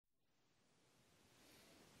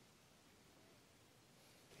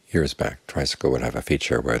Years back, Tricycle would have a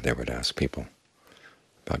feature where they would ask people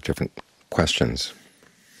about different questions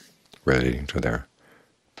relating to their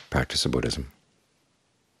practice of Buddhism.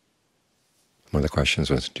 One of the questions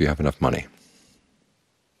was, do you have enough money?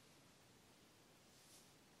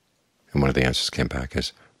 And one of the answers came back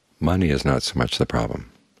is, money is not so much the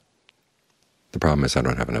problem. The problem is I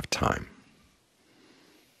don't have enough time.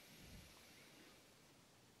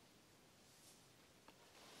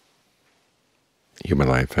 Human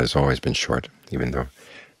life has always been short, even though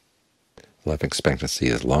life expectancy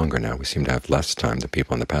is longer now. We seem to have less time than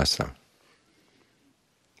people in the past, though,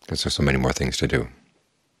 because there's so many more things to do.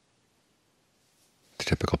 The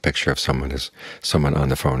typical picture of someone is someone on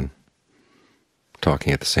the phone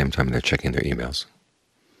talking at the same time they're checking their emails,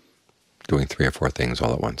 doing 3 or 4 things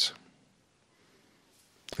all at once.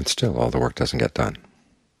 And still all the work doesn't get done,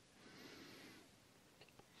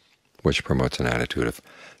 which promotes an attitude of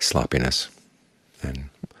sloppiness and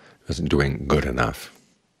isn't doing good enough,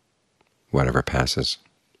 whatever passes,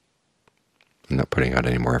 and not putting out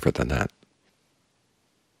any more effort than that.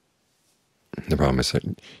 The problem is that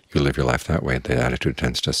you live your life that way, the attitude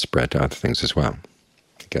tends to spread to other things as well.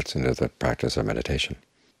 It gets into the practice of meditation.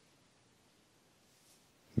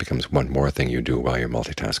 It becomes one more thing you do while you're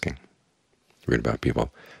multitasking. You read about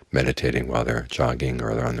people meditating while they're jogging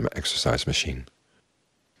or they're on the exercise machine.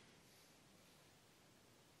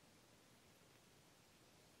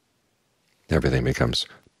 Everything becomes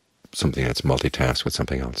something that's multitasked with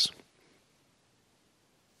something else.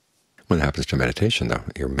 When it happens to meditation, though,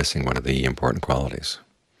 you're missing one of the important qualities,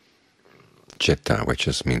 citta, which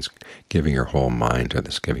just means giving your whole mind to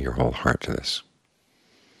this, giving your whole heart to this.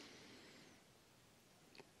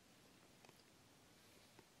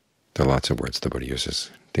 There are lots of words the Buddha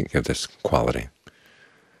uses to give this quality.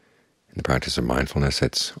 In the practice of mindfulness,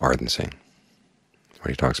 it's ardency.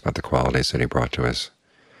 When he talks about the qualities that he brought to his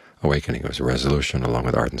awakening, it was resolution along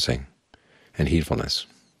with ardency and heedfulness,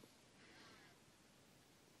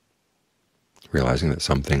 realizing that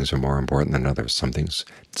some things are more important than others.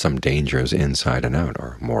 Some dangers inside and out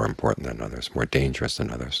are more important than others, more dangerous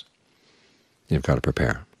than others. You've got to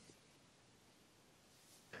prepare.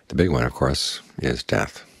 The big one, of course, is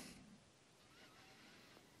death.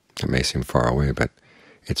 It may seem far away, but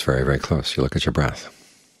it's very, very close. You look at your breath.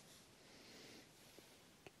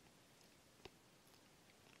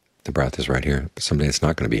 The breath is right here, but someday it's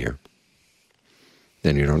not going to be here.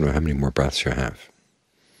 Then you don't know how many more breaths you have.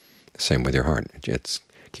 The same with your heart. It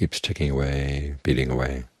keeps ticking away, beating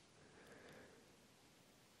away.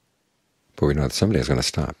 But we know that someday it's going to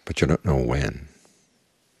stop, but you don't know when.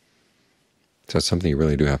 So it's something you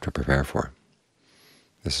really do have to prepare for.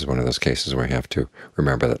 This is one of those cases where you have to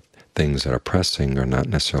remember that things that are pressing are not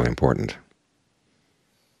necessarily important.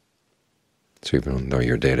 So even though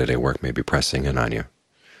your day-to-day work may be pressing in on you,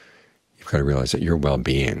 you've got to realize that your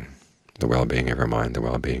well-being, the well-being of your mind, the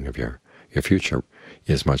well-being of your future,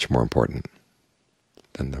 is much more important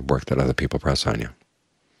than the work that other people press on you.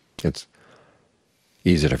 It's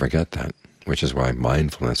easy to forget that, which is why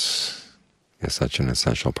mindfulness is such an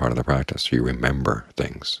essential part of the practice. You remember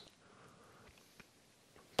things,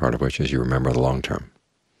 part of which is you remember the long term.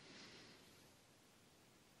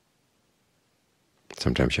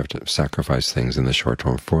 Sometimes you have to sacrifice things in the short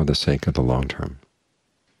term for the sake of the long term.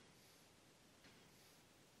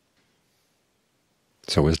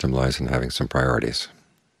 So wisdom lies in having some priorities.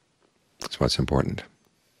 That's what's important.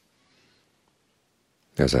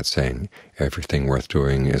 There's that saying, everything worth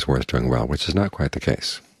doing is worth doing well, which is not quite the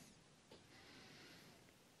case.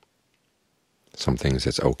 Some things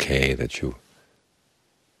it's okay that you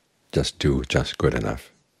just do just good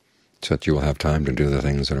enough, so that you will have time to do the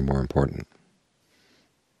things that are more important.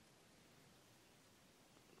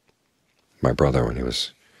 My brother, when he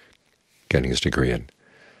was getting his degree in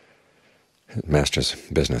master's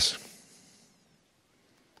business,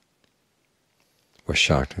 was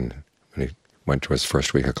shocked when he went to his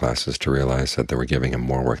first week of classes to realize that they were giving him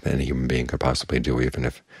more work than any human being could possibly do, even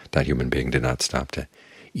if that human being did not stop to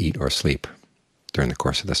eat or sleep during the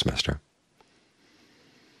course of the semester.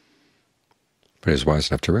 But he was wise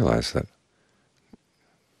enough to realize that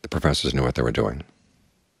the professors knew what they were doing.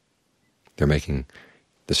 They're making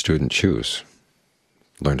the student choose,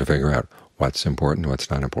 learn to figure out what's important and what's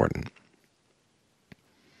not important,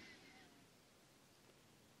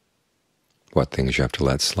 what things you have to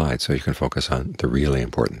let slide so you can focus on the really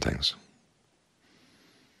important things.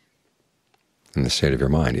 And the state of your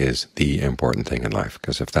mind is the important thing in life,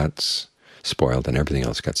 because if that's spoiled, then everything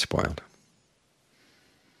else gets spoiled.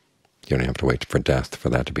 You don't have to wait for death for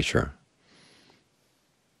that to be sure.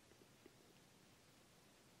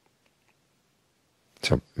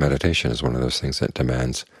 So meditation is one of those things that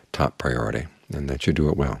demands top priority, and that you do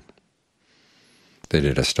it well. They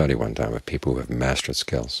did a study one time of people who have mastered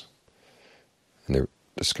skills, and they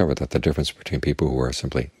discovered that the difference between people who were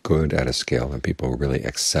simply good at a skill and people who really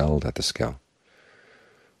excelled at the skill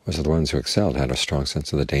was that the ones who excelled had a strong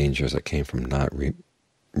sense of the dangers that came from not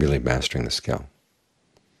really mastering the skill.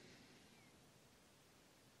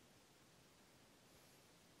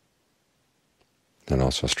 And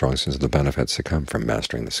also a strong sense of the benefits that come from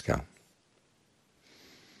mastering the skill.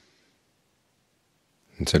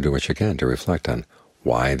 And so do what you can to reflect on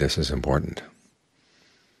why this is important.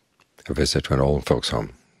 A visit to an old folks'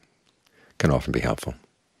 home can often be helpful,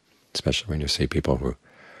 especially when you see people who are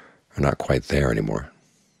not quite there anymore,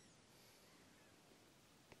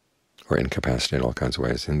 or incapacitated in all kinds of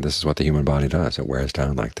ways. And this is what the human body does. It wears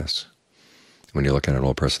down like this. When you look at an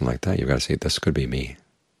old person like that, you've got to see, this could be me.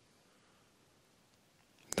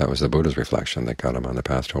 That was the Buddha's reflection that got him on the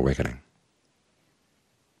path to awakening.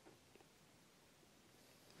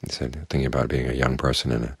 He said, thinking about being a young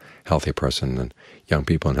person and a healthy person, and young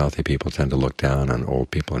people and healthy people tend to look down on old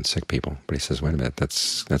people and sick people. But he says, wait a minute,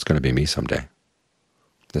 that's going to be me someday.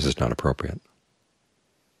 This is not appropriate.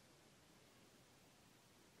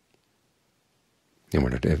 He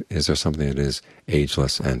wondered, is there something that is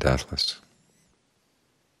ageless and deathless?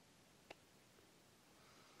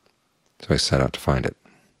 So he set out to find it.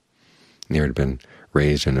 And he had been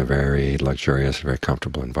raised in a very luxurious, very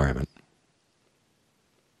comfortable environment.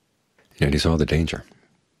 And he saw the danger.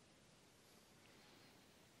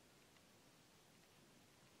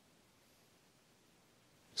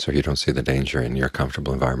 So if you don't see the danger in your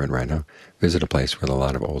comfortable environment right now, visit a place with a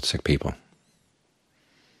lot of old sick people.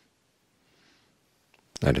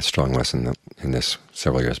 I had a strong lesson in this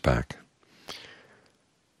several years back.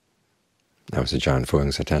 I was a John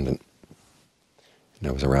Fuang's attendant, and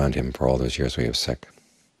I was around him for all those years when he was sick.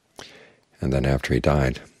 And then after he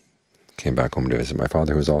died, came back home to visit my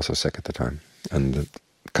father, who was also sick at the time. And the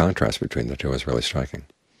contrast between the two was really striking.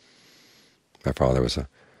 My father was a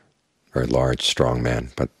very large, strong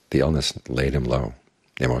man, but the illness laid him low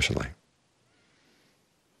emotionally.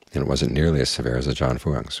 And it wasn't nearly as severe as the John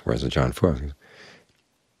Fuang's, whereas the John Fuang,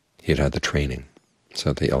 he had had the training.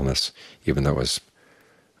 So the illness, even though it was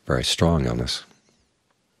a very strong illness,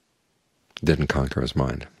 didn't conquer his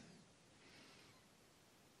mind.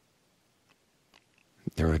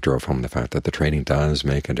 It really drove home the fact that the training does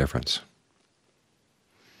make a difference.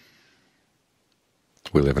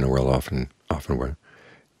 We live in a world often where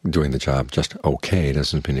doing the job just okay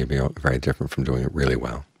doesn't mean to be very different from doing it really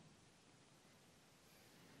well.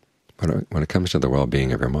 But when it comes to the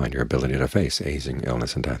well-being of your mind, your ability to face aging,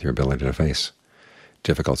 illness, and death, your ability to face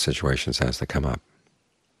difficult situations as they come up,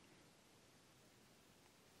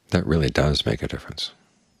 that really does make a difference.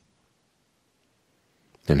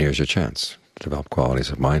 And here's your chance to develop qualities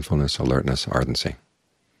of mindfulness, alertness, ardency.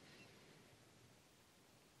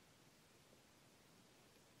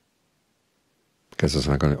 Because it's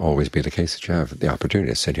not going to always be the case that you have the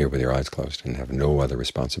opportunity to sit here with your eyes closed and have no other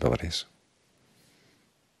responsibilities.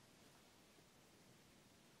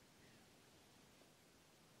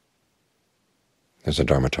 There's a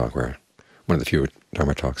Dharma talk one of the few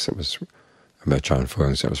Dharma talks that was about John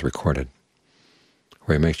Fuang's that was recorded,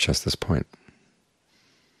 where he makes just this point.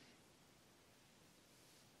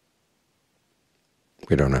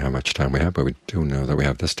 We don't know how much time we have, but we do know that we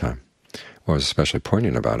have this time. What was especially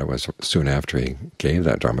poignant about it was soon after he gave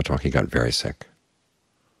that Dharma talk, he got very sick.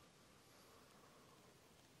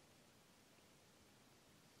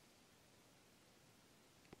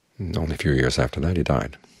 And only a few years after that, he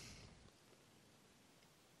died.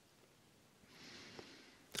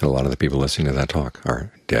 And a lot of the people listening to that talk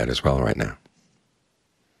are dead as well right now.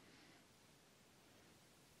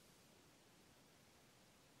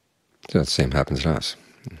 So the same happens to us.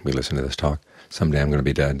 We listen to this talk. Someday I'm going to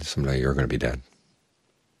be dead. Someday you're going to be dead.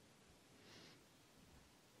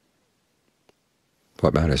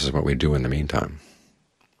 What matters is what we do in the meantime,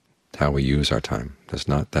 how we use our time. There's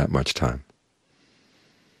not that much time.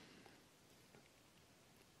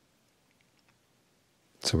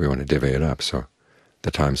 So we want to divvy it up. So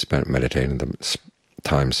the time spent meditating, the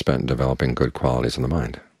time spent developing good qualities in the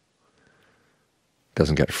mind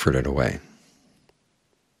doesn't get frittered away.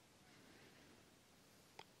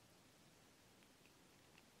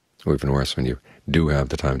 Or even worse, when you do have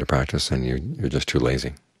the time to practice and you're just too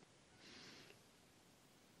lazy.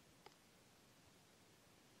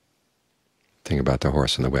 Think about the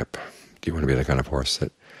horse and the whip. Do you want to be the kind of horse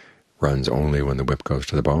that runs only when the whip goes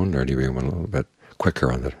to the bone, or do you want a little bit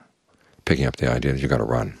quicker on picking up the idea that you've got to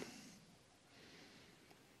run?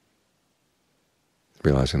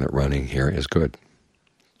 Realizing that running here is good.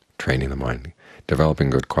 training the mind,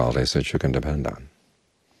 developing good qualities that you can depend on.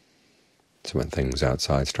 So when things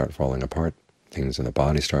outside start falling apart, things in the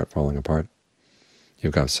body start falling apart,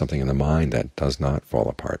 you've got something in the mind that does not fall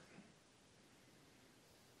apart.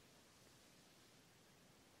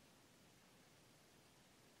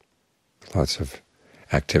 Lots of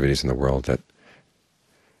activities in the world that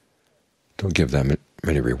don't give them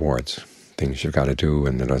many rewards. Things you've got to do,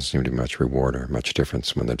 and there doesn't seem to be much reward or much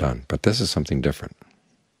difference when they're done. But this is something different.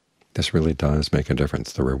 This really does make a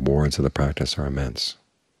difference. The rewards of the practice are immense.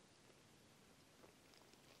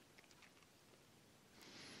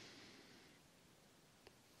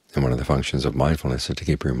 And one of the functions of mindfulness is to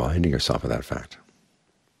keep reminding yourself of that fact.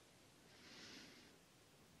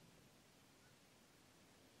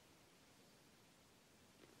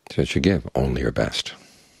 So that you give only your best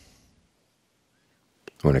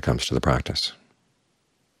when it comes to the practice.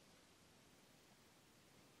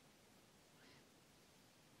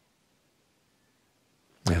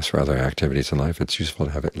 As for other activities in life, it's useful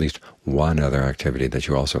to have at least one other activity that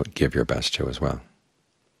you also give your best to as well,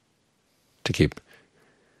 to keep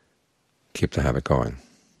the habit going.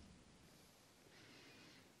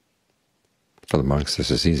 For the monks, this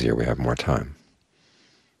is easier. We have more time.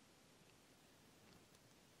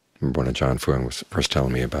 I remember when Ajahn Fuang was first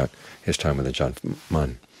telling me about his time with Ajahn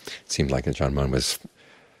Mun. It seemed like Ajahn Mun was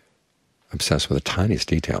obsessed with the tiniest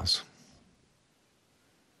details.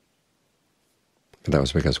 But that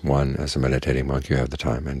was because, one, as a meditating monk you have the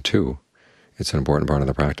time, and two, it's an important part of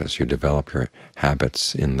the practice. You develop your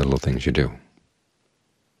habits in little things you do.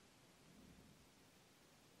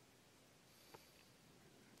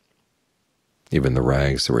 Even the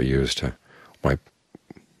rags that were used to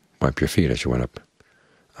wipe your feet as you went up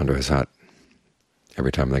under his hut,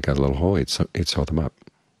 every time they got a little hole, he'd sew them up.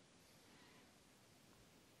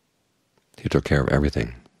 He took care of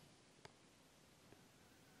everything.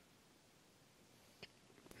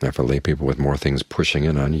 Now, for lay people with more things pushing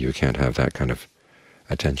in on you, you can't have that kind of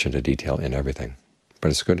attention to detail in everything. But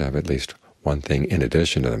it's good to have at least one thing in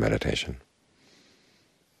addition to the meditation,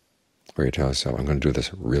 where you tell yourself, I'm going to do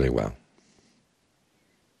this really well.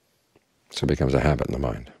 So it becomes a habit in the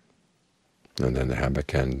mind. And then the habit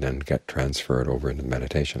can then get transferred over into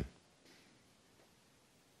meditation.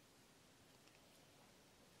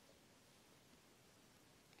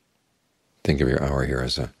 Think of your hour here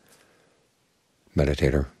as a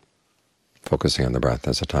meditator, focusing on the breath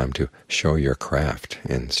as a time to show your craft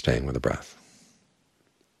in staying with the breath.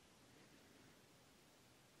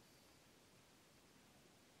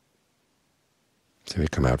 So if you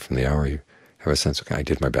come out from the hour, you have a sense, okay, I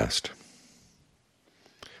did my best.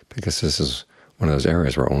 Because this is one of those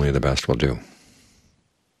areas where only the best will do.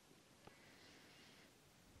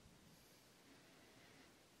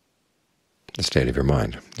 The state of your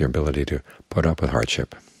mind, your ability to put up with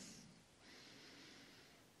hardship,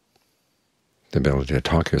 the ability to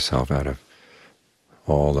talk yourself out of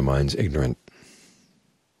all the mind's ignorant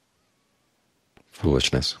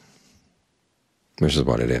foolishness, which is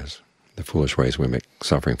what it is, the foolish ways we make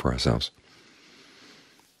suffering for ourselves.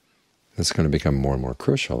 It's going to become more and more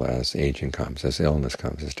crucial as aging comes, as illness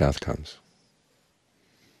comes, as death comes,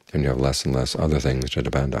 and you have less and less other things to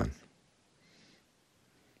depend on.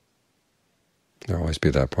 There will always be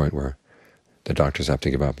that point where the doctors have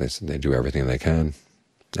to give up. They do everything they can.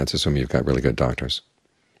 That's assuming you've got really good doctors.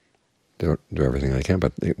 They don't do everything they can,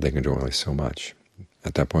 but they can do only so much.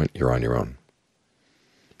 At that point, you're on your own.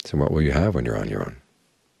 So what will you have when you're on your own?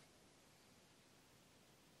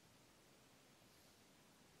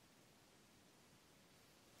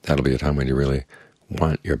 That'll be a time when you really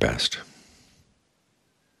want your best.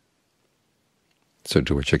 So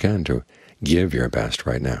do what you can to give your best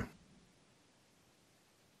right now.